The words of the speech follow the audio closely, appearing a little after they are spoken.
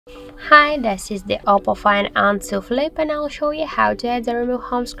Hi, this is the OPPO Find N2 Flip and I'll show you how to add the remove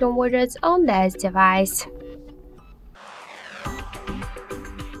home screen widgets on this device.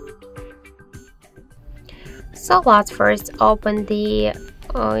 So let's first open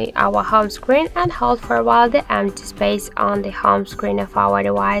our home screen and hold for a while the empty space on the home screen of our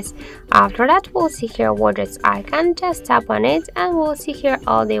device. After that, we'll see here widgets icon. Just tap on it and we'll see here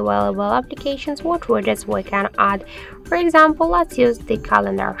all the available applications, what widgets we can add. For example, let's use the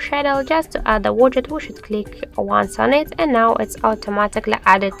calendar schedule. Just to add the widget, we should click once on it and now it's automatically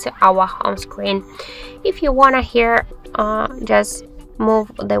added to our home screen. If you wanna here just move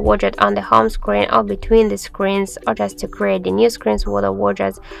the widget on the home screen or between the screens, or just to create the new screens with the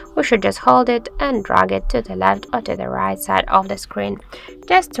widgets, we should just hold it and drag it to the left or to the right side of the screen.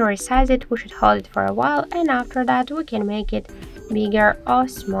 Just to resize it, we should hold it for a while and after that we can make it bigger or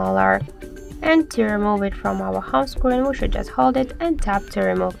smaller. And to remove it from our home screen, we should just hold it and tap to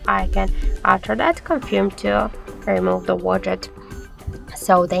remove icon. After that, confirm to remove the widget.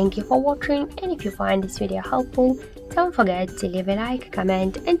 So thank you for watching, and if you find this video helpful, don't forget to leave a like,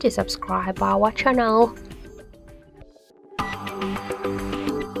 comment and to subscribe our channel.